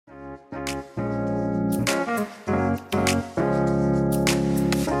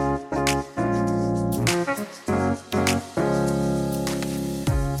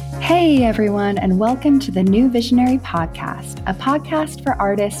Hey everyone, and welcome to the New Visionary Podcast, a podcast for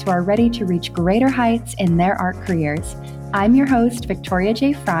artists who are ready to reach greater heights in their art careers. I'm your host, Victoria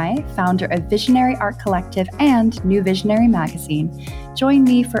J. Fry, founder of Visionary Art Collective and New Visionary Magazine. Join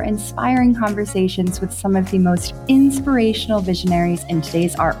me for inspiring conversations with some of the most inspirational visionaries in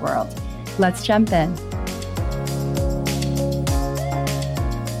today's art world. Let's jump in.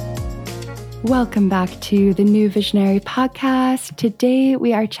 Welcome back to the New Visionary Podcast. Today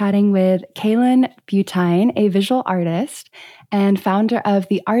we are chatting with Kaylan Buteyn, a visual artist and founder of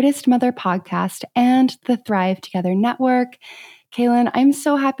the Artist Mother podcast and the Thrive Together Network. Kaylan, I'm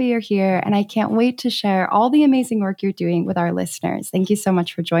so happy you're here, and I can't wait to share all the amazing work you're doing with our listeners. Thank you so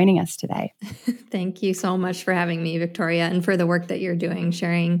much for joining us today. Thank you so much for having me, Victoria, and for the work that you're doing,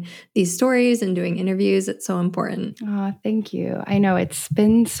 sharing these stories and doing interviews. It's so important. Oh, thank you. I know it's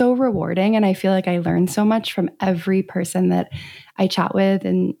been so rewarding, and I feel like I learn so much from every person that I chat with,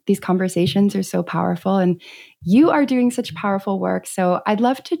 and these conversations are so powerful, and you are doing such powerful work. So I'd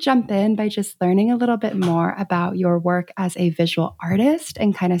love to jump in by just learning a little bit more about your work as a visual artist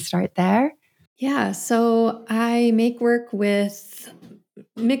and kind of start there. Yeah, so I make work with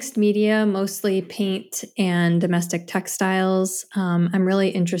mixed media, mostly paint and domestic textiles. I'm really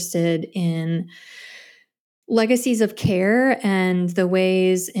interested in legacies of care and the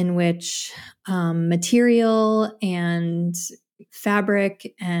ways in which material and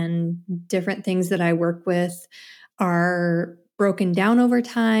fabric and different things that I work with are broken down over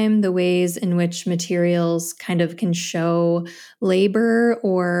time, the ways in which materials kind of can show labor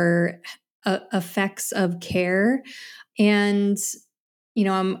or effects of care. And,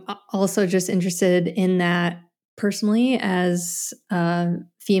 I'm also just interested in that personally as a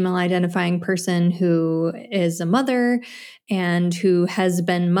female identifying person who is a mother and who has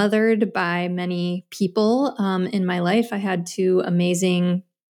been mothered by many people in my life. I had two amazing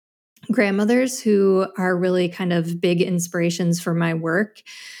grandmothers who are really kind of big inspirations for my work.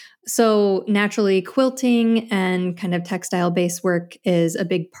 So naturally, quilting and kind of textile-based work is a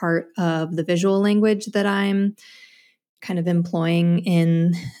big part of the visual language that I'm kind of employing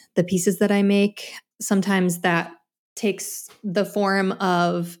in the pieces that I make. Sometimes that takes the form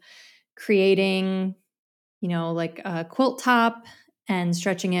of creating, like a quilt top and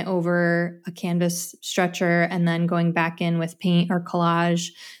stretching it over a canvas stretcher and then going back in with paint or collage.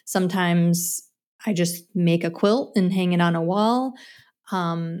 Sometimes I just make a quilt and hang it on a wall.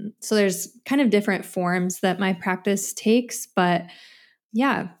 So there's kind of different forms that my practice takes, but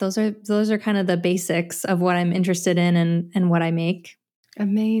yeah, those are kind of the basics of what I'm interested in and what I make.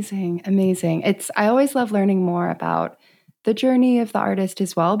 Amazing. I always love learning more about the journey of the artist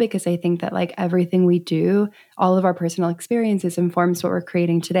as well, because I think that like everything we do, all of our personal experiences informs what we're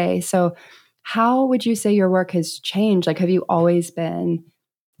creating today. So how would you say your work has changed? Like, have you always been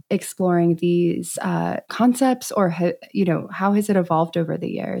exploring these concepts, or how has it evolved over the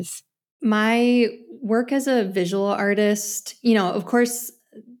years? My work as a visual artist, of course,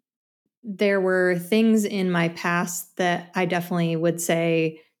 there were things in my past that I definitely would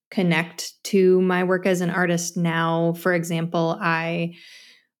say connect to my work as an artist now. For example, I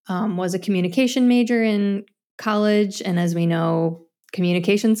was a communication major in college. And as we know,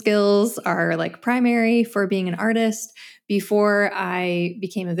 communication skills are like primary for being an artist. Before I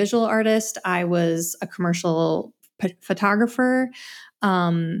became a visual artist, I was a commercial photographer.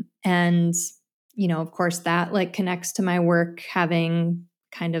 And, of course, that like connects to my work, having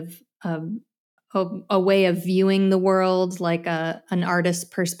kind of a way of viewing the world, like an artist's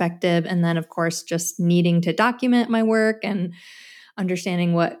perspective. And then, of course, just needing to document my work and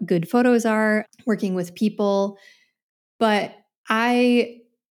understanding what good photos are, working with people. But I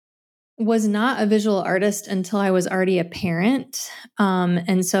was not a visual artist until I was already a parent.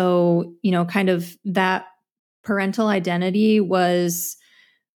 And so, kind of that parental identity was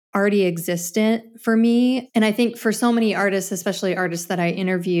already existent for me. And I think for so many artists, especially artists that I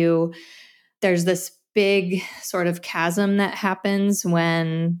interview, there's this big sort of chasm that happens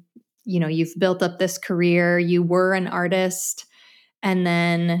when, you've built up this career, you were an artist, and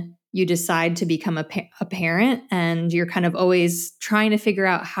then you decide to become a parent, and you're kind of always trying to figure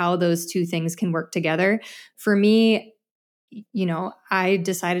out how those two things can work together. For me, I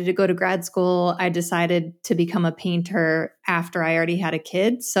decided to go to grad school. I decided to become a painter after I already had a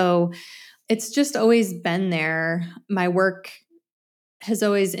kid. So it's just always been there. My work has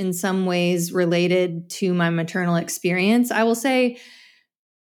always in some ways related to my maternal experience. I will say,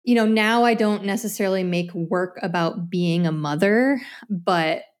 now I don't necessarily make work about being a mother,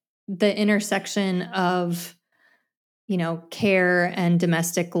 but the intersection of, care and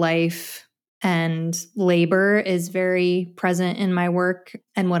domestic life and labor is very present in my work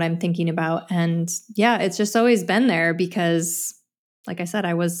and what I'm thinking about. And yeah, it's just always been there because, like I said,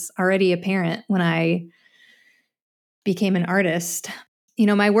 I was already a parent when I became an artist.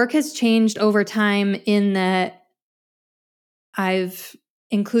 My work has changed over time in that I've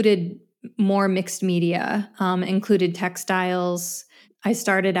included more mixed media, included textiles. I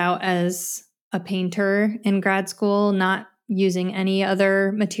started out as a painter in grad school, not using any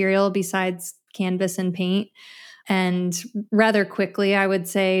other material besides canvas and paint. And rather quickly, I would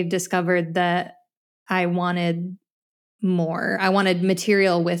say, discovered that I wanted more. I wanted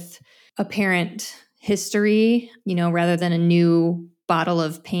material with apparent history, rather than a new bottle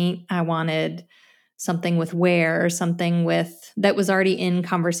of paint. I wanted something with wear, something that was already in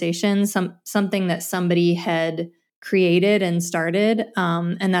conversation, something that somebody had created and started.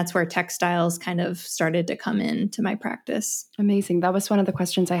 And that's where textiles kind of started to come into my practice. Amazing. That was one of the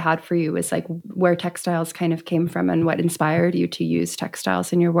questions I had for you, was like where textiles kind of came from and what inspired you to use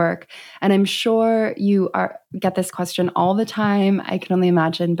textiles in your work. And I'm sure you get this question all the time. I can only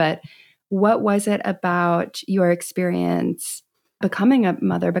imagine, but what was it about your experience becoming a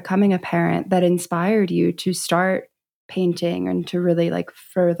mother, becoming a parent, that inspired you to start painting and to really like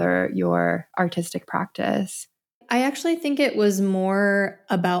further your artistic practice? I actually think it was more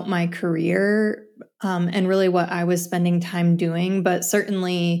about my career and really what I was spending time doing. But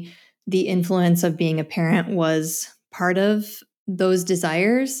certainly the influence of being a parent was part of those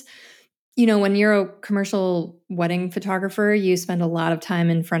desires. When you're a commercial wedding photographer, you spend a lot of time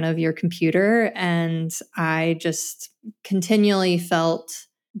in front of your computer. And I just continually felt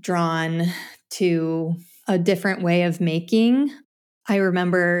drawn to a different way of making. I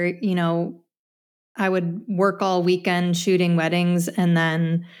remember, I would work all weekend shooting weddings and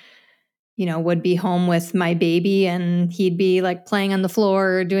then, would be home with my baby and he'd be like playing on the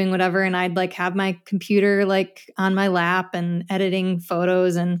floor or doing whatever. And I'd like have my computer like on my lap and editing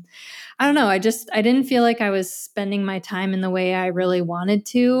photos. And I don't know, I didn't feel like I was spending my time in the way I really wanted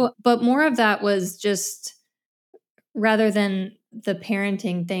to. But more of that was just, rather than the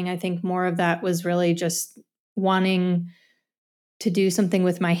parenting thing, I think more of that was really just wanting to do something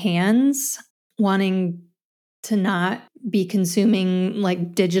with my hands, wanting to not be consuming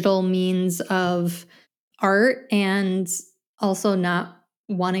like digital means of art, and also not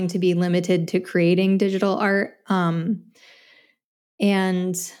wanting to be limited to creating digital art. And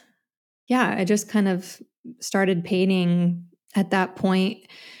yeah, I just kind of started painting at that point.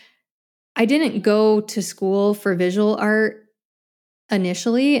 I didn't go to school for visual art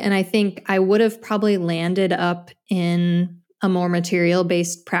initially, and I think I would have probably landed up in a more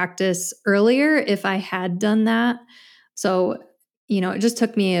material-based practice earlier if I had done that. So, it just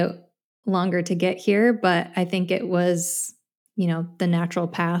took me longer to get here, but I think it was, the natural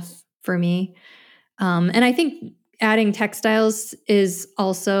path for me. And I think adding textiles is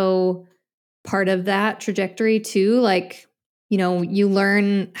also part of that trajectory too. Like, you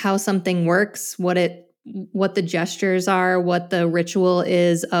learn how something works, what the gestures are, what the ritual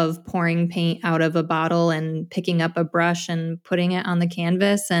is of pouring paint out of a bottle and picking up a brush and putting it on the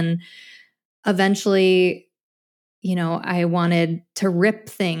canvas. And eventually, I wanted to rip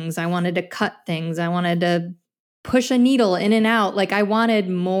things. I wanted to cut things. I wanted to push a needle in and out. Like I wanted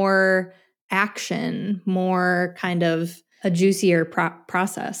more action, more kind of a juicier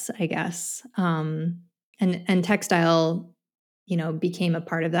process, I guess. And textile, became a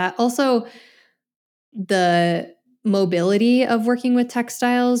part of that. Also, the mobility of working with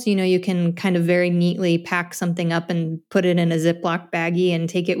textiles, you can kind of very neatly pack something up and put it in a Ziploc baggie and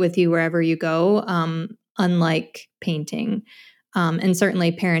take it with you wherever you go, unlike painting. And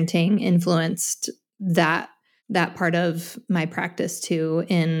certainly parenting influenced that part of my practice too,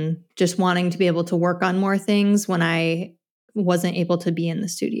 in just wanting to be able to work on more things when I wasn't able to be in the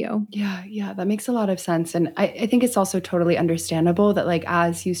studio. Yeah, that makes a lot of sense. And I think it's also totally understandable that like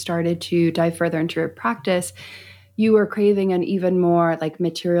as you started to dive further into your practice, you were craving an even more like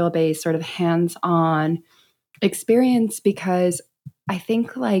material-based sort of hands-on experience, because I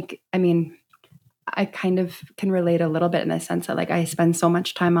think I kind of can relate a little bit in the sense that like I spend so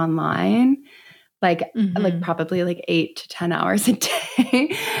much time online, like probably like 8 to 10 hours a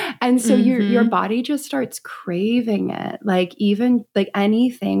day. And so your body just starts craving it. Like even like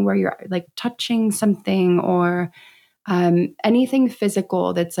anything where you're like touching something or anything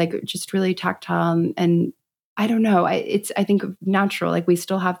physical that's like just really tactile. And I don't know, I think natural. Like we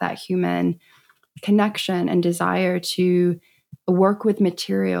still have that human connection and desire to work with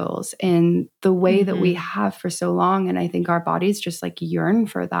materials in the way that we have for so long. And I think our bodies just like yearn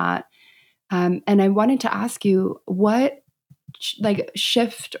for that. And I wanted to ask you, what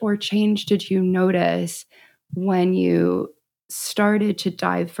shift or change did you notice when you started to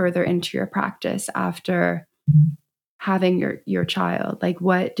dive further into your practice after having your child? Like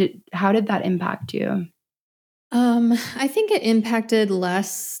how did that impact you? I think it impacted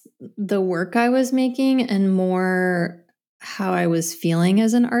less the work I was making and more how I was feeling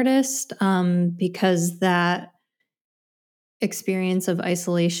as an artist, because that experience of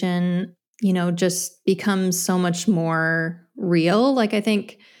isolation, just becomes so much more real. Like, I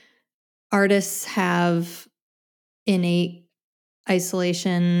think artists have innate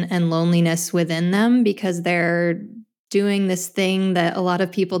isolation and loneliness within them because they're doing this thing that a lot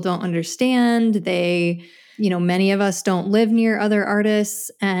of people don't understand. Many of us don't live near other artists,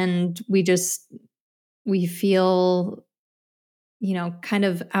 and we feel, kind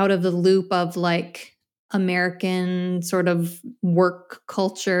of out of the loop of like American sort of work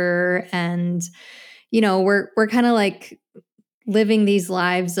culture. And, we're kind of like living these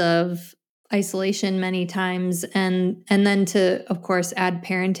lives of isolation many times. And then to, of course, add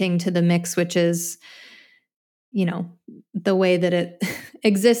parenting to the mix, which is, the way that it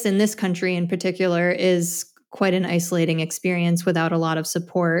exists in this country in particular, is quite an isolating experience without a lot of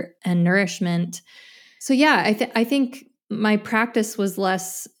support and nourishment. So yeah, I think my practice was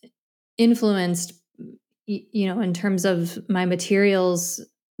less influenced, in terms of my materials,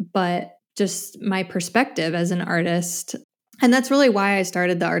 but just my perspective as an artist. And that's really why I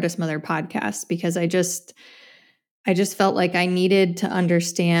started the Artist Mother podcast, because I just felt like I needed to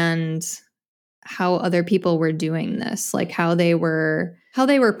understand how other people were doing this, like how they were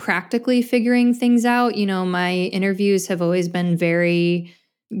practically figuring things out. My interviews have always been very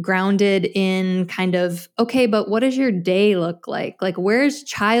grounded in kind of, okay, but what does your day look like? Like, where's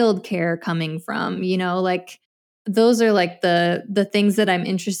childcare coming from? Like, those are like the things that I'm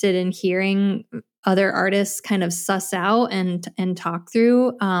interested in hearing other artists kind of suss out and talk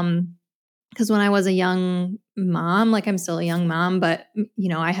through. Because when I was a young mom, like I'm still a young mom, but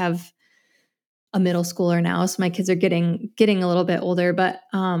I have a middle schooler now, so my kids are getting a little bit older. But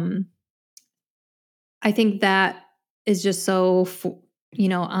I think that is just so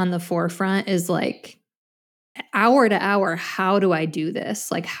on the forefront, is like hour to hour, how do I do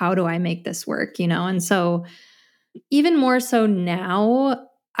this? Like, how do I make this work? And so even more so now,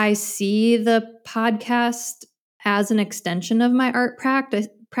 I see the podcast as an extension of my art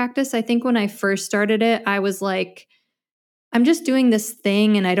practice. I think when I first started it, I was like, I'm just doing this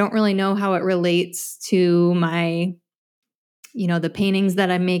thing and I don't really know how it relates to my, the paintings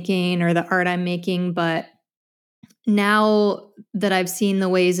that I'm making or the art I'm making. But now that I've seen the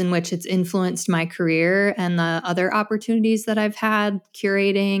ways in which it's influenced my career and the other opportunities that I've had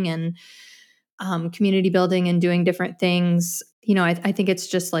curating and community building and doing different things, I think it's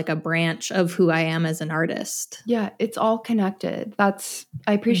just like a branch of who I am as an artist. Yeah, it's all connected. I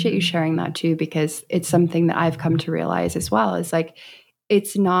appreciate you sharing that too, because it's something that I've come to realize as well. Is like,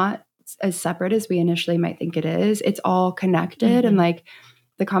 it's not as separate as we initially might think it is. It's all connected. And like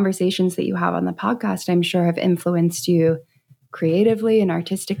the conversations that you have on the podcast, I'm sure have influenced you creatively and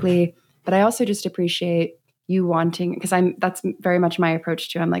artistically. But I also just appreciate you wanting, because that's very much my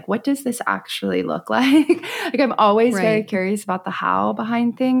approach too. I'm like, what does this actually look like? Like, I'm always very curious about the how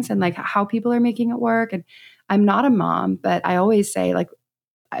behind things and like how people are making it work. And I'm not a mom, but I always say like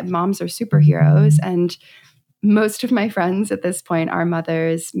moms are superheroes. And most of my friends at this point are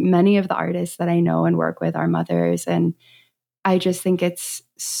mothers. Many of the artists that I know and work with are mothers. And I just think it's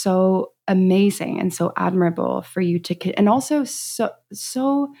so amazing and so admirable for you to, and also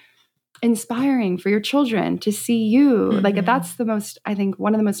so inspiring for your children to see you. Like, that's the most, I think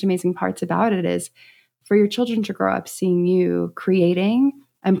one of the most amazing parts about it is for your children to grow up seeing you creating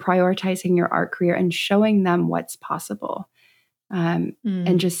and prioritizing your art career and showing them what's possible. And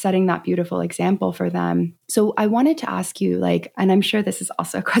just setting that beautiful example for them. So I wanted to ask you, like, and I'm sure this is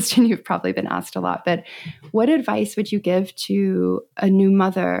also a question you've probably been asked a lot, but what advice would you give to a new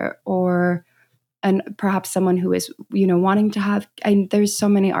mother and perhaps someone who is, wanting to have, and there's so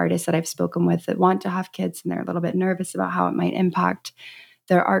many artists that I've spoken with that want to have kids and they're a little bit nervous about how it might impact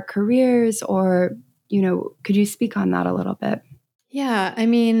their art careers, or, could you speak on that a little bit? Yeah, I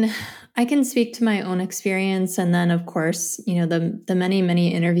mean, I can speak to my own experience. And then, of course, the many,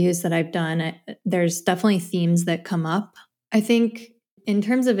 many interviews that I've done, there's definitely themes that come up. I think in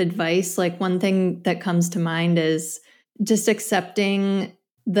terms of advice, like one thing that comes to mind is just accepting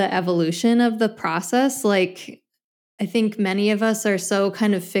the evolution of the process. Like, I think many of us are so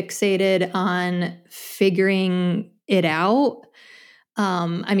kind of fixated on figuring it out.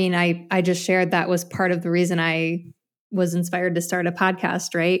 I mean, I just shared that was part of the reason I was inspired to start a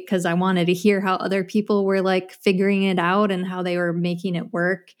podcast, right? Because I wanted to hear how other people were like figuring it out and how they were making it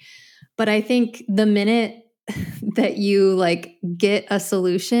work. But I think the minute that you like get a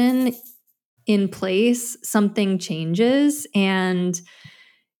solution in place, something changes, and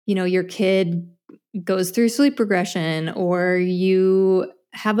your kid goes through sleep regression, or you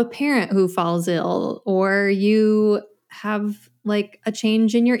have a parent who falls ill, or you have like a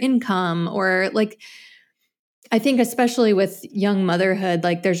change in your income, or like, I think especially with young motherhood,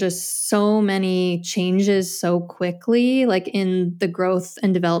 like there's just so many changes so quickly, like in the growth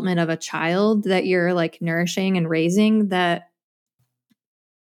and development of a child that you're like nourishing and raising, that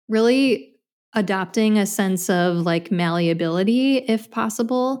really adopting a sense of like malleability if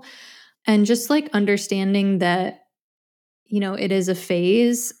possible, and just like understanding that, it is a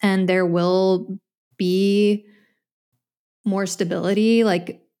phase and there will be more stability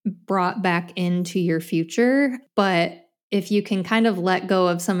like brought back into your future. But if you can kind of let go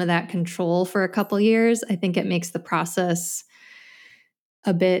of some of that control for a couple years, I think it makes the process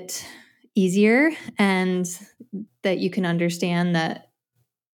a bit easier, and that you can understand that,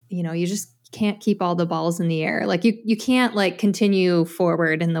 you just can't keep all the balls in the air. Like you can't like continue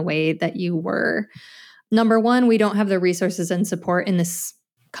forward in the way that you were. Number one, we don't have the resources and support in this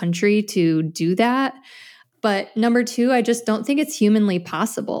country to do that. But number two, I just don't think it's humanly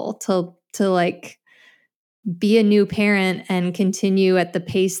possible to like be a new parent and continue at the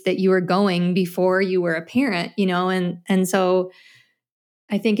pace that you were going before you were a parent, and so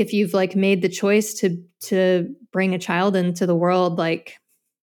I think if you've like made the choice to bring a child into the world, like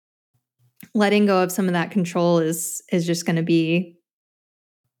letting go of some of that control is just going to be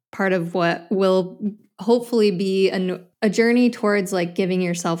part of what will hopefully be a journey towards like giving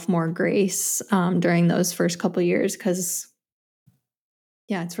yourself more grace during those first couple years, because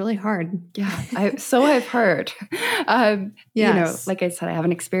it's really hard. Yeah, I've heard. Yes. Like I said, I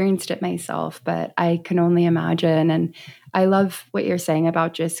haven't experienced it myself, but I can only imagine. And I love what you're saying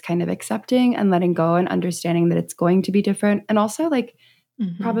about just kind of accepting and letting go and understanding that it's going to be different. And also like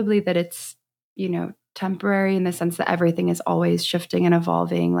probably that it's, temporary in the sense that everything is always shifting and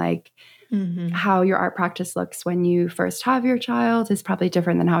evolving. Like how your art practice looks when you first have your child is probably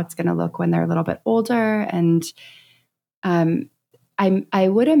different than how it's going to look when they're a little bit older. And I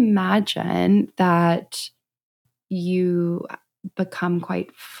would imagine that you become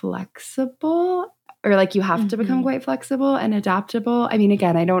quite flexible, or like you have to become quite flexible and adaptable. I mean,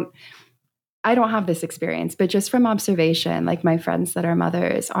 again, I don't have this experience, but just from observation, like my friends that are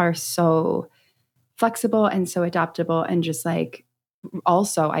mothers are so flexible and so adaptable, and just like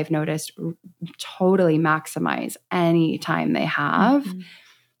also I've noticed totally maximize any time they have.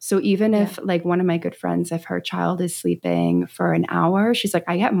 So even if like one of my good friends, if her child is sleeping for an hour, she's like,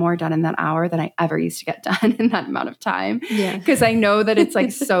 I get more done in that hour than I ever used to get done in that amount of time. Yeah. Because I know that it's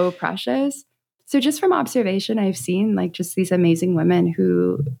like so precious. So just from observation, I've seen like just these amazing women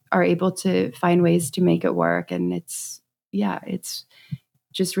who are able to find ways to make it work. And it's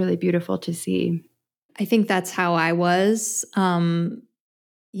just really beautiful to see. I think that's how I was, and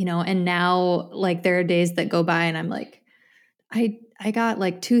now like there are days that go by and I'm like, I got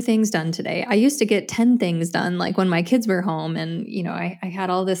like 2 things done today. I used to get 10 things done, like when my kids were home, and, I had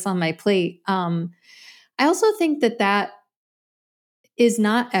all this on my plate. I also think that is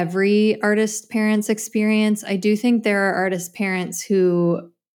not every artist parent's experience. I do think there are artist parents who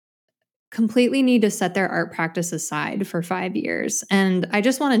completely need to set their art practice aside for 5 years. And I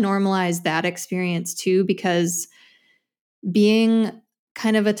just want to normalize that experience too, because being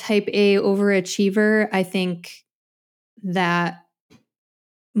kind of a type A overachiever, I think that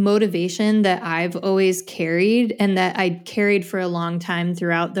motivation that I've always carried and that I carried for a long time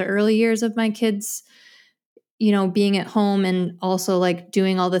throughout the early years of my kids, being at home and also like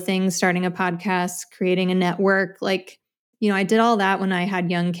doing all the things, starting a podcast, creating a network, like, I did all that when I had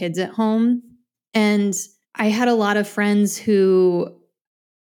young kids at home. And I had a lot of friends who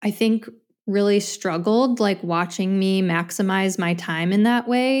I think really struggled like watching me maximize my time in that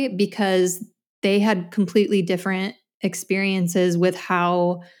way, because they had completely different experiences with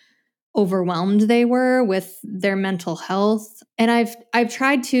how overwhelmed they were with their mental health. And I've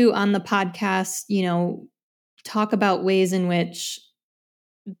tried to, on the podcast, talk about ways in which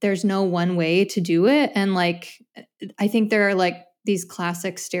there's no one way to do it. And like, I think there are like these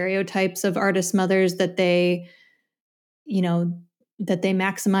classic stereotypes of artist mothers that they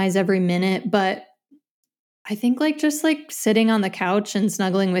maximize every minute. But I think like just like sitting on the couch and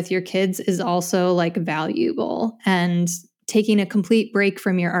snuggling with your kids is also like valuable, and taking a complete break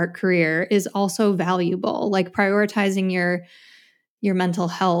from your art career is also valuable. Like prioritizing your mental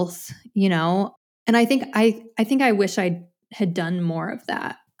health, and And I think I wish I had done more of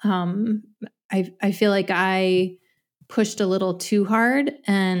that. I feel like I pushed a little too hard,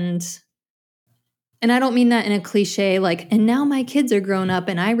 and I don't mean that in a cliche, like, and now my kids are grown up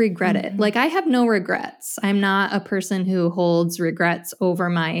and I regret it. Like, I have no regrets. I'm not a person who holds regrets over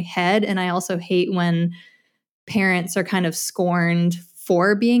my head. And I also hate when parents are kind of scorned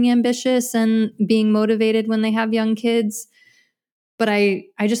for being ambitious and being motivated when they have young kids. But I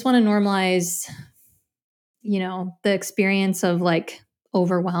just want to normalize, the experience of like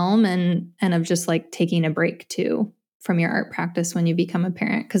overwhelm and of just like taking a break too from your art practice when you become a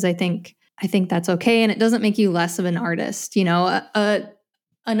parent. Cause I think that's okay. And it doesn't make you less of an artist.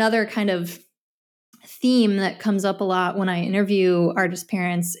 Another kind of theme that comes up a lot when I interview artist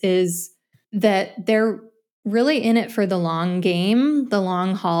parents is that they're really in it for the long game, the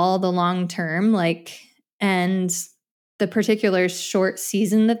long haul, the long term, and the particular short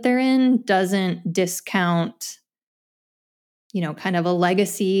season that they're in doesn't discount, kind of a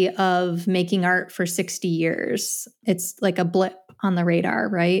legacy of making art for 60 years. It's like a blip on the radar,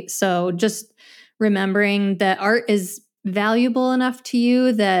 right? So just remembering that art is valuable enough to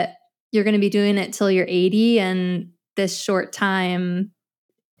you that you're going to be doing it till you're 80, and this short time,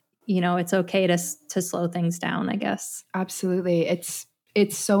 it's okay to slow things down, I guess. Absolutely.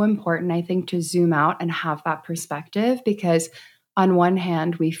 It's so important, I think, to zoom out and have that perspective, because on one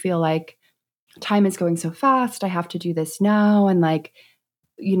hand, we feel like time is going so fast. I have to do this now. And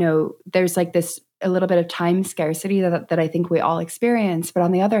there's like this a little bit of time scarcity that I think we all experience. But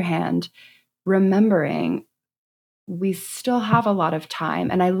on the other hand, remembering we still have a lot of time.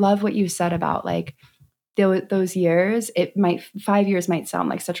 And I love what you said about like those years. 5 years might sound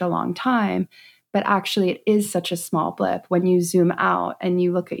like such a long time, but actually it is such a small blip when you zoom out and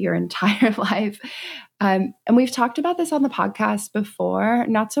you look at your entire life. And we've talked about this on the podcast before,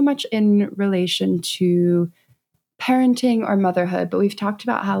 not so much in relation to parenting or motherhood, but we've talked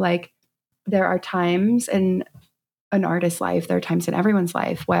about how like there are times in an artist's life, there are times in everyone's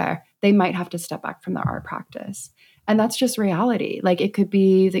life where they might have to step back from their art practice. And that's just reality. Like it could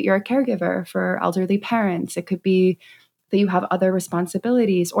be that you're a caregiver for elderly parents. It could be that you have other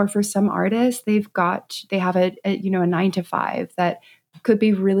responsibilities, or for some artists, they have a 9-to-5 that could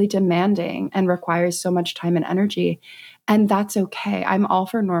be really demanding and requires so much time and energy. And that's okay. I'm all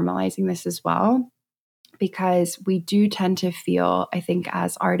for normalizing this as well, because we do tend to feel, I think,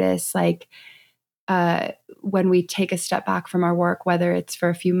 as artists, like when we take a step back from our work, whether it's for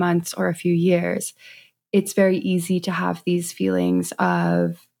a few months or a few years, it's very easy to have these feelings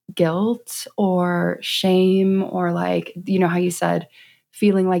of guilt or shame, or like, how you said,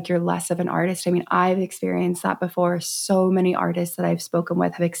 feeling like you're less of an artist. I mean, I've experienced that before. So many artists that I've spoken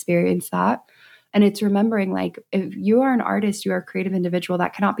with have experienced that. And it's remembering, like, if you are an artist, you are a creative individual,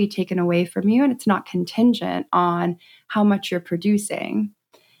 that cannot be taken away from you. And it's not contingent on how much you're producing.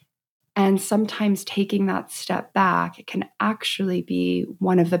 And sometimes taking that step back can actually be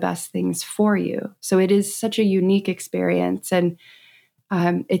one of the best things for you. So it is such a unique experience, and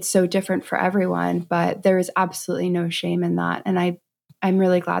it's so different for everyone, but there is absolutely no shame in that. And I'm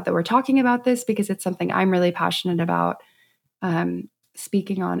really glad that we're talking about this, because it's something I'm really passionate about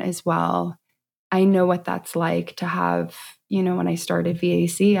speaking on as well. I know what that's like to have, when I started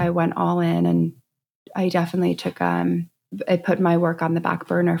VAC, I went all in, and I definitely I put my work on the back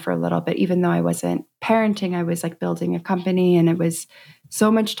burner for a little bit. Even though I wasn't parenting, I was like building a company, and it was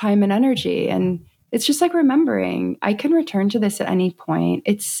so much time and energy. And it's just like remembering I can return to this at any point.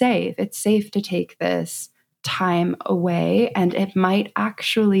 It's safe. It's safe to take this time away, and it might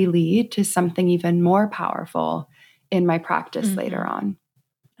actually lead to something even more powerful in my practice later on.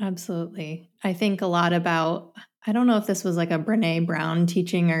 Absolutely. I think a lot about, I don't know if this was like a Brené Brown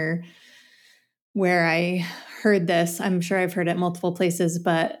teaching or where I heard this. I'm sure I've heard it multiple places,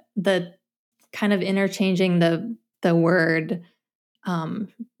 but the kind of interchanging the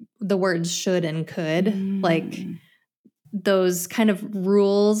words should and could, like those kind of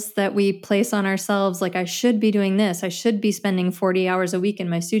rules that we place on ourselves. Like, I should be doing this. I should be spending 40 hours a week in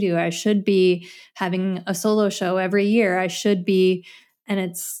my studio. I should be having a solo show every year. I should be, and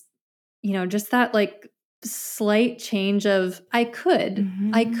it's, just that like slight change of I could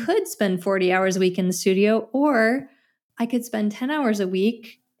spend 40 hours a week in the studio, or I could spend 10 hours a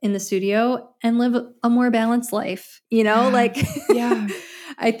week in the studio and live a more balanced life, Yeah.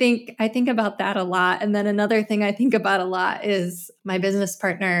 I think about that a lot. And then another thing I think about a lot is my business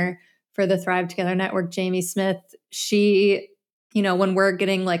partner for the Thrive Together Network, Jamie Smith. She, when we're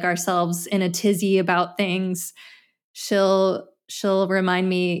getting like ourselves in a tizzy about things, she'll remind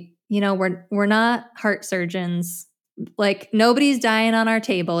me, we're not heart surgeons, like nobody's dying on our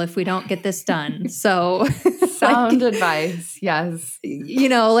table if we don't get this done. So sound advice. Yes.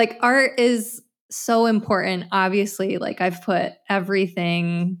 Like art is so important. Obviously, like I've put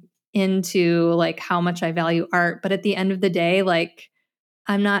everything into like how much I value art, but at the end of the day, like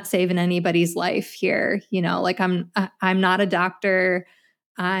I'm not saving anybody's life here. Like I'm not a doctor.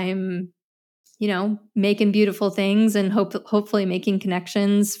 I'm, making beautiful things and hopefully making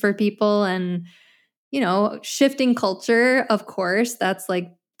connections for people and, shifting culture. Of course, that's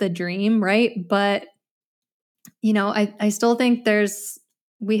like the dream, right? But, I still think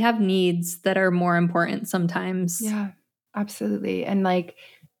we have needs that are more important sometimes. Yeah, absolutely. And like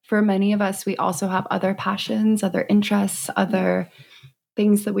for many of us, we also have other passions, other interests, other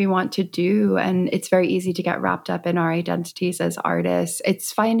things that we want to do. And it's very easy to get wrapped up in our identities as artists.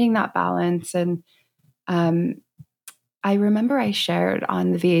 It's finding that balance. And I remember I shared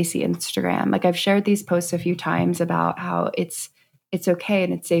on the VAC Instagram, like I've shared these posts a few times about how it's okay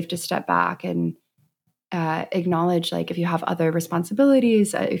and it's safe to step back and acknowledge, like if you have other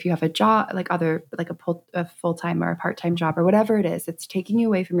responsibilities, if you have a job, like a full-time or a part-time job or whatever it is, it's taking you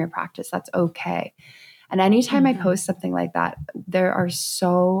away from your practice. That's okay. And anytime I post something like that, there are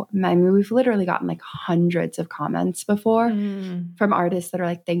so many, we've literally gotten like hundreds of comments before from artists that are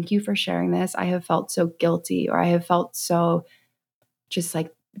like, thank you for sharing this. I have felt so guilty, or I have felt so just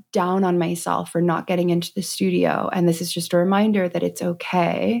like down on myself for not getting into the studio. And this is just a reminder that it's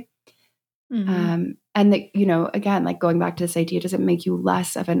okay. And that, again, like going back to this idea, doesn't make you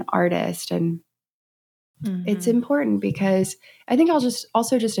less of an artist. And it's important because I think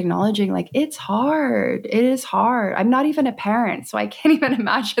just acknowledging like, it's hard. It is hard. I'm not even a parent, so I can't even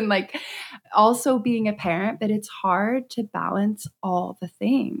imagine like also being a parent, but it's hard to balance all the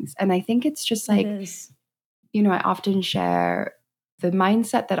things. And I think it's just like, I often share the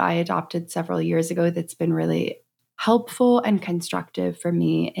mindset that I adopted several years ago that's been really helpful and constructive for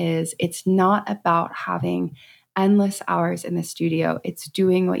me is it's not about having endless hours in the studio. It's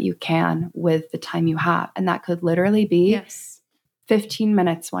doing what you can with the time you have. And that could literally be 15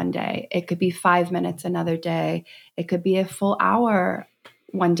 minutes one day. It could be 5 minutes another day. It could be a full hour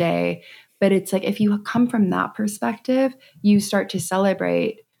one day. But it's like, if you come from that perspective, you start to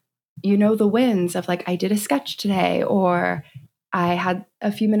celebrate, the wins of like, I did a sketch today, or I had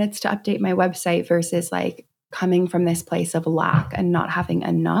a few minutes to update my website, versus like coming from this place of lack and not having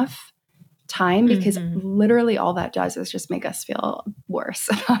enough time, because literally all that does is just make us feel worse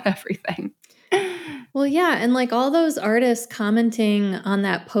about everything. Well, yeah. And like all those artists commenting on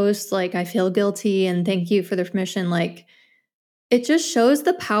that post, like, I feel guilty and thank you for the permission. Like, it just shows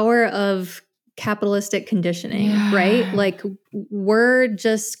the power of capitalistic conditioning, right? Like, we're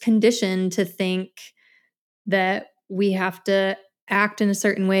just conditioned to think that we have to act in a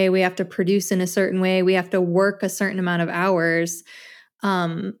certain way, we have to produce in a certain way, we have to work a certain amount of hours.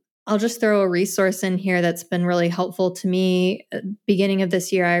 I'll just throw a resource in here that's been really helpful to me. Beginning of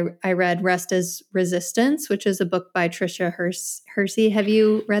this year, I read Rest is Resistance, which is a book by Tricia Hersey. Have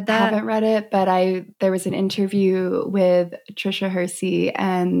you read that? I haven't read it, but there was an interview with Tricia Hersey,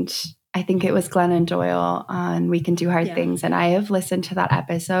 and I think it was Glennon Doyle on We Can Do Hard Things. And I have listened to that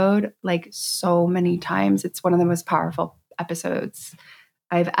episode like so many times. It's one of the most powerful episodes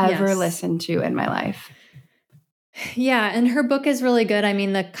I've ever listened to in my life. Yeah. And her book is really good. I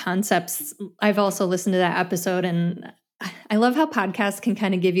mean, the concepts, I've also listened to that episode, and I love how podcasts can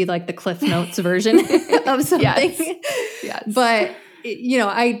kind of give you like the Cliff Notes version of something. Yes. But,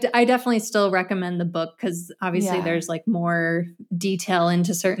 I definitely still recommend the book, because obviously there's like more detail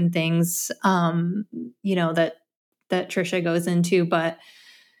into certain things, that Tricia goes into. But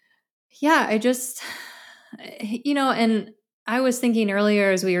yeah, and I was thinking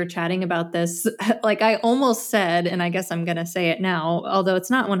earlier as we were chatting about this, like I almost said, and I guess I'm going to say it now, although it's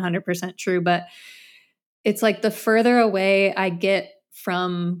not 100% true, but it's like the further away I get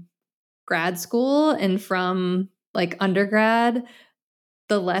from grad school and from like undergrad,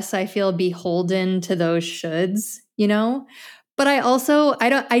 the less I feel beholden to those shoulds, But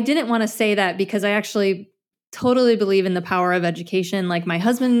I didn't want to say that, because I actually totally believe in the power of education. Like, my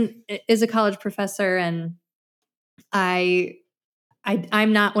husband is a college professor, and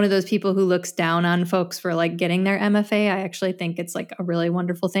I'm not one of those people who looks down on folks for like getting their MFA. I actually think it's like a really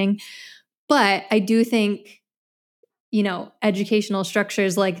wonderful thing. But I do think, educational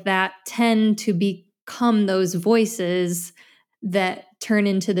structures like that tend to become those voices that turn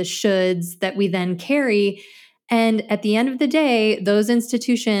into the shoulds that we then carry. And at the end of the day, those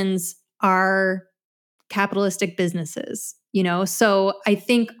institutions are capitalistic businesses, So I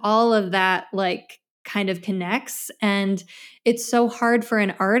think all of that like kind of connects, and it's so hard for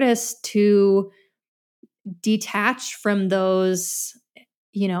an artist to detach from those,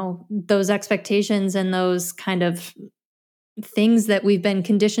 those expectations and those kind of things that we've been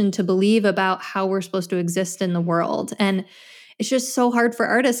conditioned to believe about how we're supposed to exist in the world. And it's just so hard for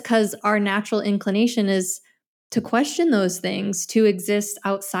artists because our natural inclination is to question those things, to exist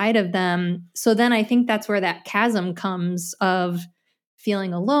outside of them. So then I think that's where that chasm comes of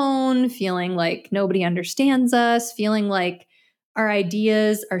feeling alone, feeling like nobody understands us, feeling like our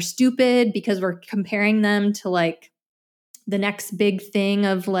ideas are stupid because we're comparing them to like the next big thing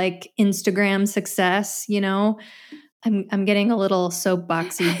of like Instagram success, I'm getting a little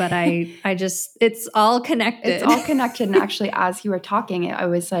soapboxy, but I just, it's all connected. It's all connected. And actually, as you were talking, I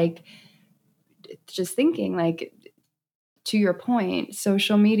was like, just thinking like, to your point,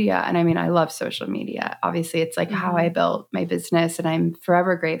 social media, and I mean, I love social media. Obviously, it's like how I built my business, and I'm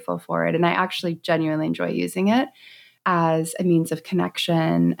forever grateful for it. And I actually genuinely enjoy using it as a means of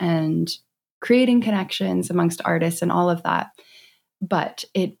connection and creating connections amongst artists and all of that. But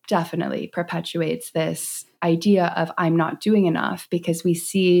it definitely perpetuates this idea of I'm not doing enough, because we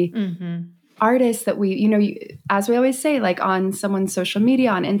see artists that we, as we always say, like on someone's social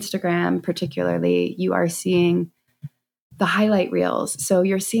media, on Instagram particularly, you are seeing the highlight reels. So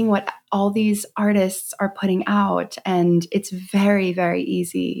you're seeing what all these artists are putting out, and it's very, very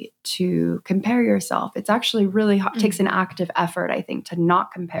easy to compare yourself. It's actually really takes an active effort, I think, to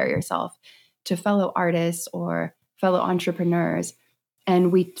not compare yourself to fellow artists or fellow entrepreneurs.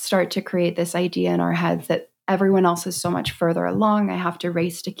 And we start to create this idea in our heads that everyone else is so much further along. I have to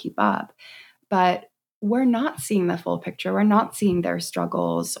race to keep up. But we're not seeing the full picture. We're not seeing their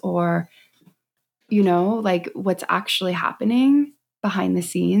struggles or like what's actually happening behind the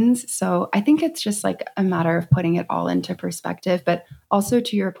scenes. So I think it's just like a matter of putting it all into perspective, but also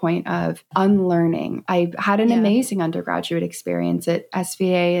to your point of unlearning. I had an amazing undergraduate experience at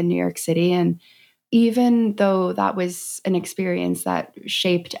SVA in New York City. And even though that was an experience that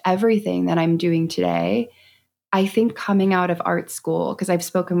shaped everything that I'm doing today, I think coming out of art school, because I've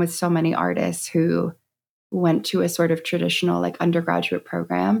spoken with so many artists who went to a sort of traditional like undergraduate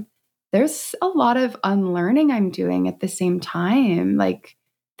program, there's a lot of unlearning I'm doing at the same time, like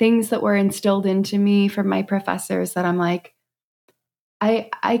things that were instilled into me from my professors that I'm like,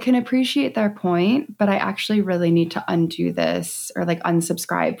 I can appreciate their point, but I actually really need to undo this or like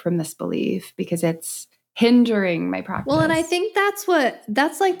unsubscribe from this belief because it's hindering my practice. Well, and I think that's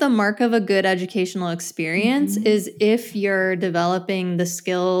like the mark of a good educational experience is if you're developing the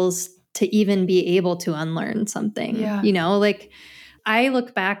skills to even be able to unlearn something, like I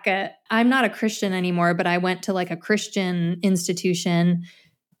look back at, I'm not a Christian anymore, but I went to like a Christian institution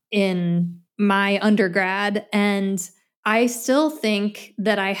in my undergrad, and I still think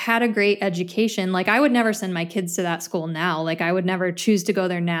that I had a great education. Like I would never send my kids to that school now. Like I would never choose to go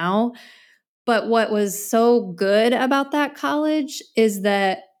there now. But what was so good about that college is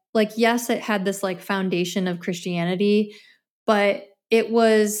that, like, yes, it had this like foundation of Christianity, but it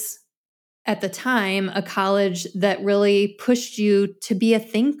was at the time a college that really pushed you to be a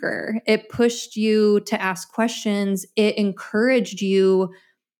thinker. It pushed you to ask questions. It encouraged you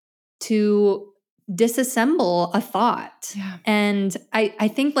to disassemble a thought. Yeah. And I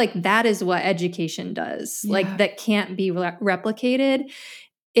think like that is what education does. Yeah. Like that can't be replicated.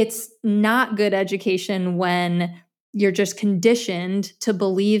 It's not good education when you're just conditioned to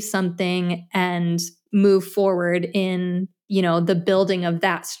believe something and move forward in, the building of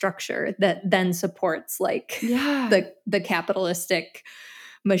that structure that then supports like the capitalistic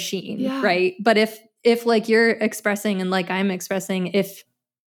machine, right? But if like you're expressing and like I'm expressing, if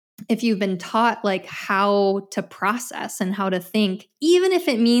you've been taught like how to process and how to think, even if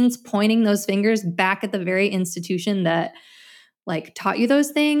it means pointing those fingers back at the very institution that like taught you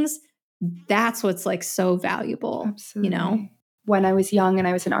those things, that's what's like so valuable. Absolutely. When I was young and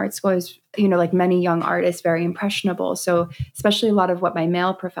I was in art school, I was, like many young artists, very impressionable. So especially a lot of what my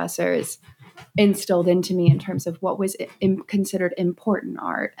male professors instilled into me in terms of what was considered important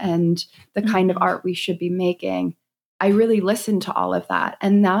art and the kind of art we should be making, I really listened to all of that.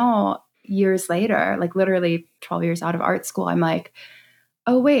 And now years later, like literally 12 years out of art school, I'm like,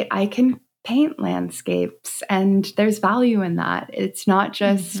 oh, wait, I can paint landscapes and there's value in that. It's not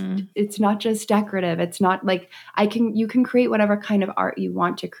just decorative. It's not like you can create whatever kind of art you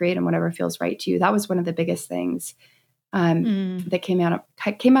want to create and whatever feels right to you. That was one of the biggest things that came out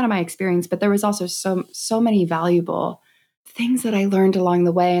of my experience. But there was also so many valuable things that I learned along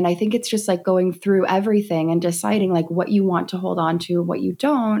the way. And I think it's just like going through everything and deciding like what you want to hold on to, what you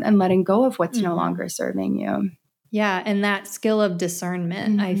don't, and letting go of what's no longer serving you. Yeah. And that skill of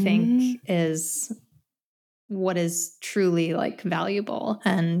discernment, I think, is what is truly like valuable.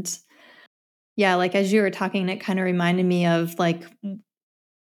 And Yeah, like as you were talking, it kind of reminded me of like,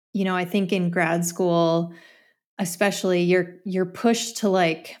 I think in grad school, especially you're pushed to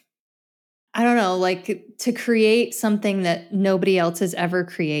like, I don't know, like to create something that nobody else has ever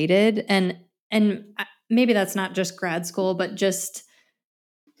created. And maybe that's not just grad school, but just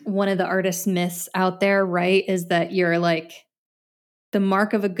one of the artist myths out there, right? Is that you're like, the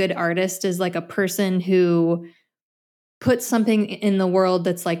mark of a good artist is like a person who puts something in the world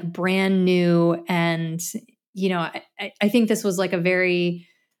that's like brand new. And, I think this was like a very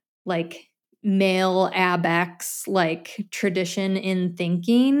like male abex like tradition in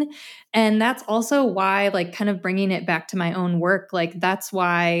thinking. And that's also why, like, kind of bringing it back to my own work, like that's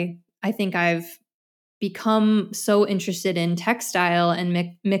why I think I've become so interested in textile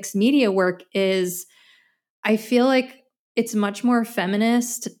and mixed media work. Is I feel like it's much more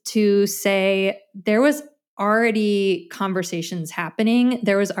feminist to say there was already conversations happening.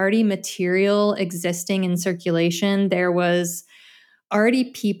 There was already material existing in circulation. There was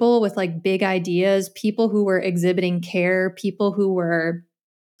already people with like big ideas, people who were exhibiting care, people who were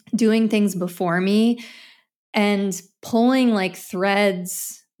doing things before me, and pulling like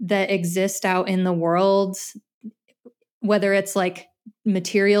threads that exist out in the world, whether it's like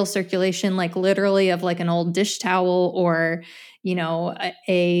material circulation, like literally of like an old dish towel, or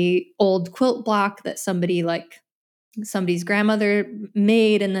a old quilt block that somebody's grandmother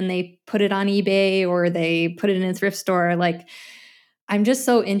made and then they put it on eBay or they put it in a thrift store. Like, I'm just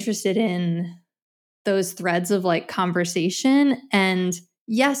so interested in those threads of like conversation. And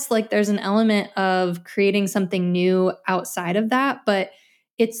yes, like there's an element of creating something new outside of that, but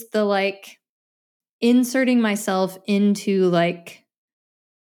it's the like inserting myself into like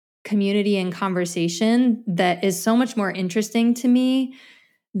community and conversation that is so much more interesting to me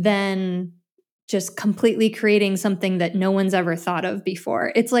than just completely creating something that no one's ever thought of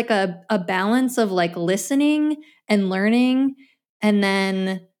before. It's like a balance of like listening and learning, and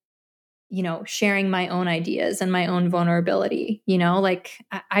then sharing my own ideas and my own vulnerability. Like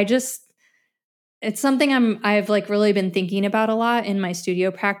I just, it's something I've like really been thinking about a lot in my studio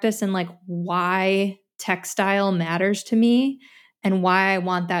practice, and like why textile matters to me and why I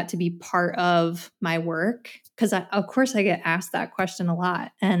want that to be part of my work. Because of course I get asked that question a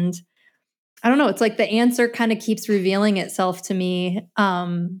lot, and I don't know, it's like the answer kind of keeps revealing itself to me.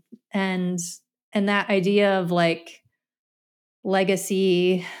 And that idea of like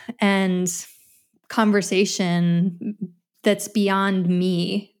legacy and conversation that's beyond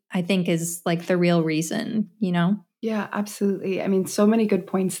me, I think is like the real reason. Yeah, absolutely. I mean, so many good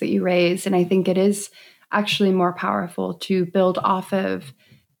points that you raised. And I think it is actually more powerful to build off of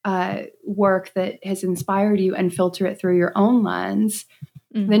work that has inspired you and filter it through your own lens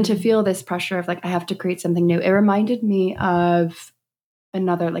than to feel this pressure of like, I have to create something new. It reminded me of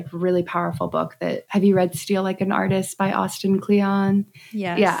another like really powerful book that, have you read Steal Like an Artist by Austin Kleon?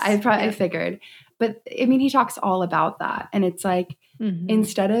 Yes. Yeah, I figured. But I mean, he talks all about that. And it's like,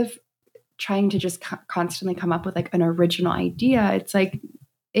 instead of trying to just constantly come up with like an original idea, it's like,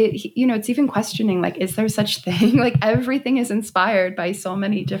 it's even questioning, like, is there such thing? Like everything is inspired by so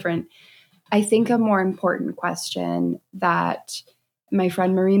many different, I think a more important question that my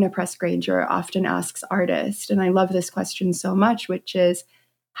friend Marina Press Granger often asks artists, and I love this question so much, which is,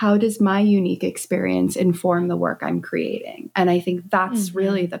 how does my unique experience inform the work I'm creating? And I think that's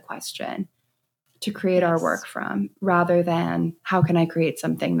really the question to create our work from, rather than how can I create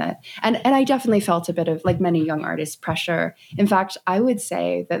something that, and I definitely felt a bit of, like many young artists, pressure. In fact, I would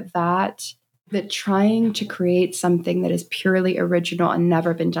say that trying to create something that is purely original and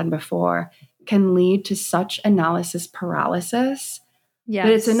never been done before can lead to such analysis paralysis that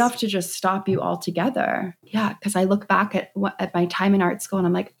it's enough to just stop you altogether. Yeah, because I look back at my time in art school and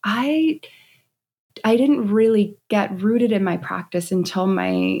I'm like, I didn't really get rooted in my practice until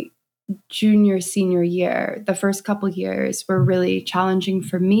my senior year. The first couple years were really challenging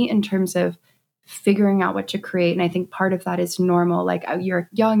for me in terms of figuring out what to create. And I think part of that is normal. Like, you're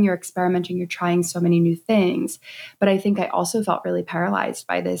young, you're experimenting, you're trying so many new things. But I think I also felt really paralyzed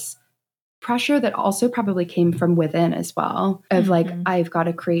by this pressure that also probably came from within as well, of like, I've got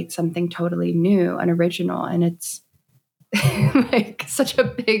to create something totally new and original. And it's like such a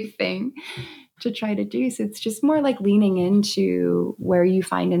big thing to try to do. So it's just more like leaning into where you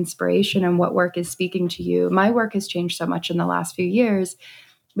find inspiration and what work is speaking to you. My work has changed so much in the last few years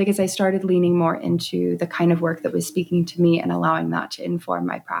because I started leaning more into the kind of work that was speaking to me and allowing that to inform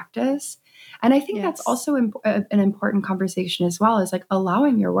my practice. And I think that's also an important conversation as well, is like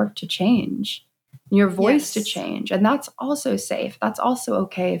allowing your work to change, your voice to change. And that's also safe. That's also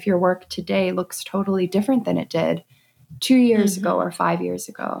okay if your work today looks totally different than it did 2 years ago or 5 years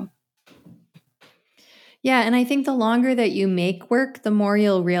ago. Yeah. And I think the longer that you make work, the more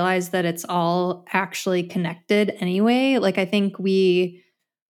you'll realize that it's all actually connected anyway. Like, I think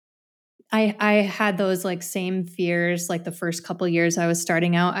I had those like same fears like the first couple years I was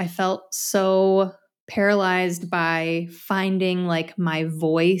starting out. I felt so paralyzed by finding like my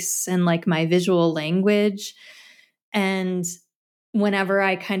voice and like my visual language. And whenever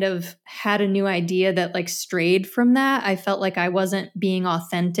I kind of had a new idea that like strayed from that, I felt like I wasn't being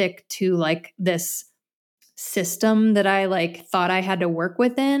authentic to like this system that I like thought I had to work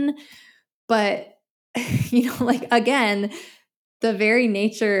within. But, like again, the very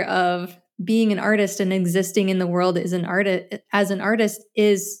nature of being an artist and existing in the world as an artist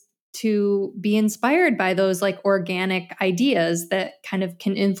is to be inspired by those like organic ideas that kind of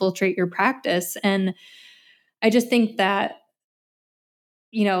can infiltrate your practice. And I just think that,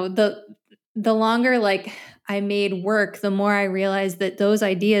 the longer like I made work, the more I realized that those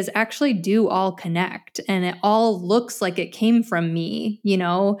ideas actually do all connect, and it all looks like it came from me.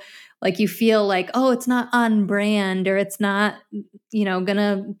 Like you feel like, oh, it's not on brand, or it's not,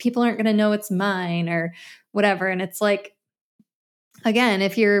 people aren't gonna know it's mine or whatever. And it's like, again,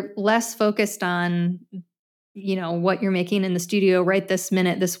 if you're less focused on, what you're making in the studio right this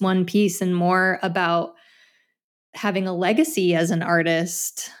minute, this one piece, and more about having a legacy as an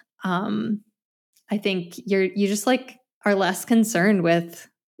artist, I think you just like are less concerned with,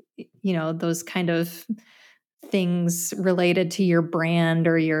 those kind of things related to your brand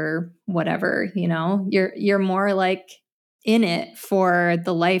or your whatever. You're more like in it for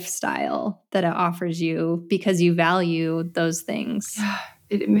the lifestyle that it offers you because you value those things. Yeah,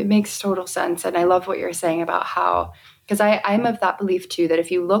 it makes total sense. And I love what you're saying about how, because I'm of that belief too, that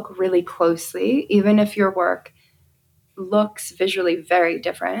if you look really closely, even if your work looks visually very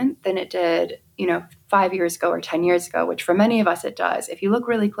different than it did, 5 years ago or 10 years ago, which for many of us it does. If you look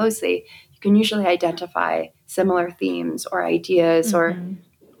really closely, you can usually identify similar themes or ideas, Mm-hmm.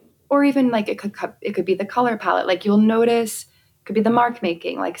 or even like it could be the color palette. Like you'll notice, it could be the mark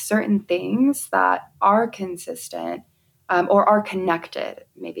making, like certain things that are consistent, or are connected.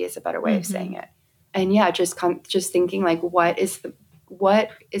 Maybe is a better way of saying it. And yeah, just thinking like, what is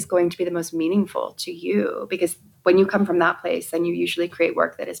going to be the most meaningful to you? Because when you come from that place, then you usually create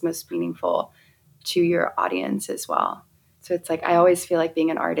work that is most meaningful to your audience as well. So it's like, I always feel like being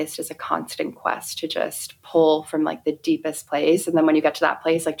an artist is a constant quest to just pull from like the deepest place. And then when you get to that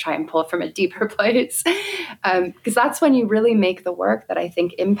place, like try and pull from a deeper place. Because that's when you really make the work that I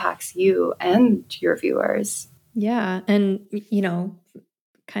think impacts you and your viewers. Yeah. And,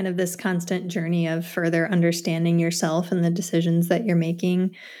 kind of this constant journey of further understanding yourself and the decisions that you're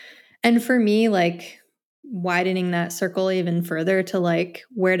making. And for me, like widening that circle even further to like,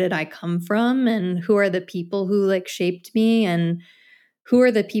 where did I come from and who are the people who like shaped me and who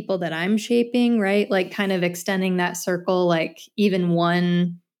are the people that I'm shaping, right? Like kind of extending that circle, like even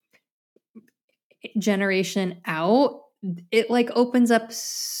one generation out, it like opens up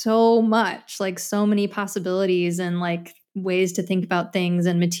so much, like so many possibilities and like ways to think about things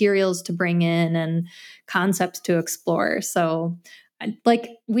and materials to bring in and concepts to explore. So like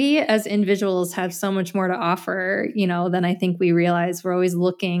we as individuals have so much more to offer, than I think we realize. We're always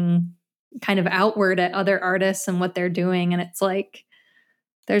looking kind of outward at other artists and what they're doing. And it's like,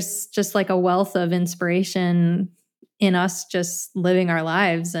 there's just like a wealth of inspiration in us just living our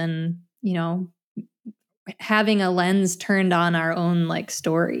lives and, having a lens turned on our own like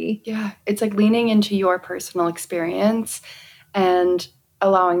story. Yeah, it's like leaning into your personal experience and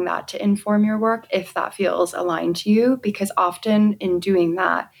allowing that to inform your work if that feels aligned to you. Because often in doing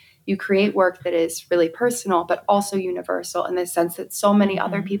that, you create work that is really personal, but also universal in the sense that so many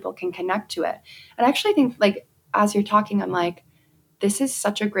other people can connect to it. And I actually think, like, as you're talking, I'm like, this is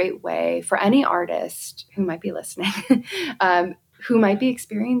such a great way for any artist who might be listening, who might be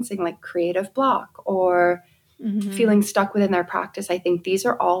experiencing like creative block or feeling stuck within their practice. I think these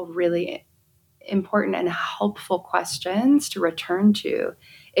are all really important and helpful questions to return to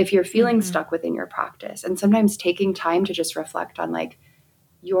if you're feeling stuck within your practice. And sometimes taking time to just reflect on like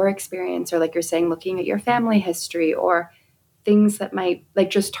your experience, or like you're saying, looking at your family history or things that might like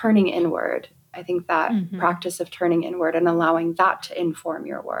just turning inward. I think that practice of turning inward and allowing that to inform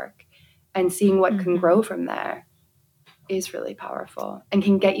your work and seeing what can grow from there is really powerful and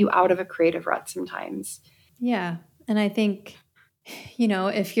can get you out of a creative rut sometimes. Yeah. And I think,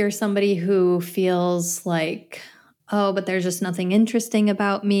 if you're somebody who feels like, oh, but there's just nothing interesting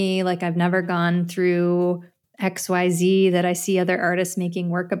about me, like I've never gone through XYZ that I see other artists making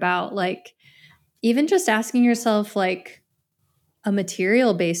work about, like even just asking yourself like a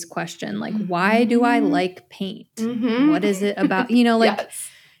material based question, like, why do I like paint? What is it about, like Yes.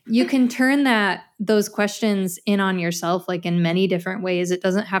 you can turn those questions in on yourself, like in many different ways. It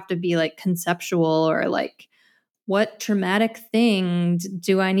doesn't have to be like conceptual or like, what traumatic thing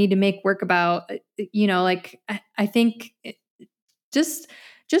do I need to make work about? Like I think just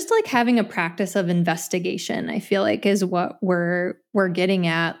like having a practice of investigation, I feel like is what we're getting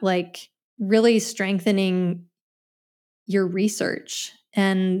at, like really strengthening your research.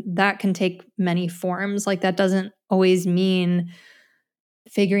 And that can take many forms. Like that doesn't always mean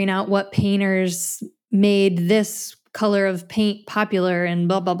figuring out what painters made this color of paint popular and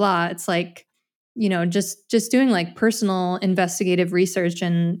blah, blah, blah. It's like, just doing like personal investigative research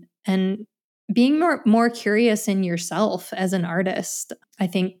and being more curious in yourself as an artist, I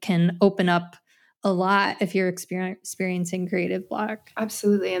think can open up a lot if you're experiencing creative block.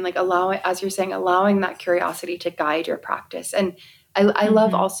 Absolutely. And like as you're saying, allowing that curiosity to guide your practice. And I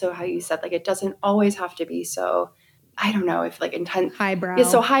love also how you said, like, it doesn't always have to be so, I don't know if like intense. Highbrow. Yeah,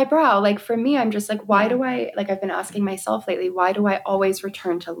 so highbrow. Like for me, I'm just like, why do I, like I've been asking myself lately, why do I always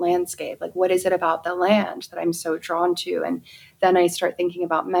return to landscape? Like, what is it about the land that I'm so drawn to? And then I start thinking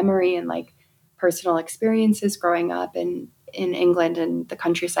about memory and like personal experiences growing up in England and the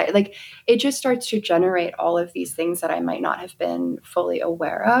countryside. Like it just starts to generate all of these things that I might not have been fully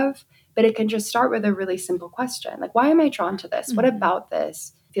aware of. But it can just start with a really simple question. Like, why am I drawn to this? What about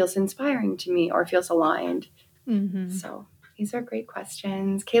this feels inspiring to me or feels aligned? So these are great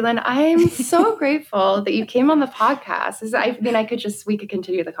questions. Kaylan, I'm so grateful that you came on the podcast. We could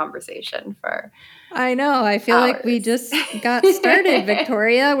continue the conversation for I know. I feel hours. Like we just got started,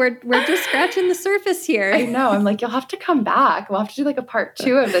 Victoria. We're just scratching the surface here. I know. I'm like, you'll have to come back. We'll have to do like a part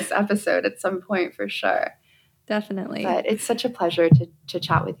 2 of this episode at some point for sure. Definitely. But it's such a pleasure to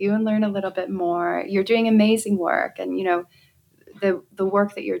chat with you and learn a little bit more. You're doing amazing work. And, the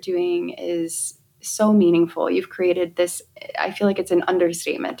work that you're doing is so meaningful. You've created this, I feel like it's an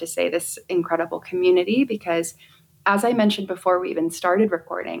understatement to say this incredible community, because as I mentioned before we even started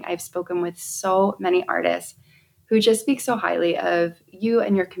recording, I've spoken with so many artists who just speak so highly of you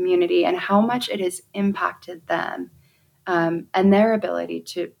and your community and how much it has impacted them and their ability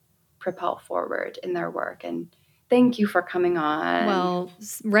to propel forward in their work. And thank you for coming on. Well,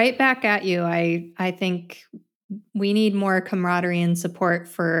 right back at you. I think we need more camaraderie and support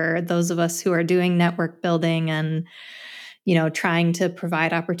for those of us who are doing network building and, trying to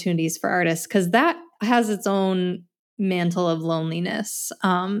provide opportunities for artists, because that has its own mantle of loneliness.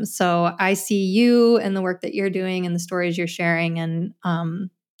 So I see you and the work that you're doing and the stories you're sharing. And, I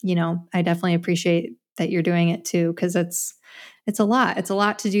definitely appreciate that you're doing it too, because it's a lot. It's a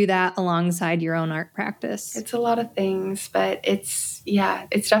lot to do that alongside your own art practice. It's a lot of things, but it's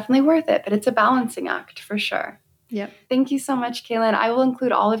definitely worth it. But it's a balancing act for sure. Yep. Thank you so much, Kaylan. I will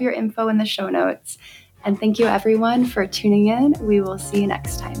include all of your info in the show notes. And thank you everyone for tuning in. We will see you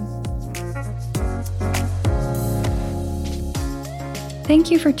next time.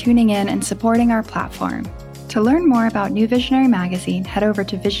 Thank you for tuning in and supporting our platform. To learn more about New Visionary Magazine, head over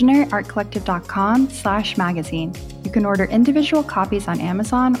to visionaryartcollective.com/magazine. You can order individual copies on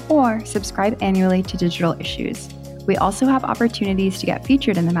Amazon or subscribe annually to digital issues. We also have opportunities to get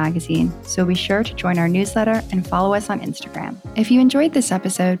featured in the magazine, so be sure to join our newsletter and follow us on Instagram. If you enjoyed this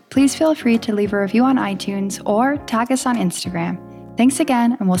episode, please feel free to leave a review on iTunes or tag us on Instagram. Thanks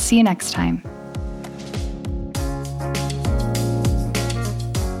again, and we'll see you next time.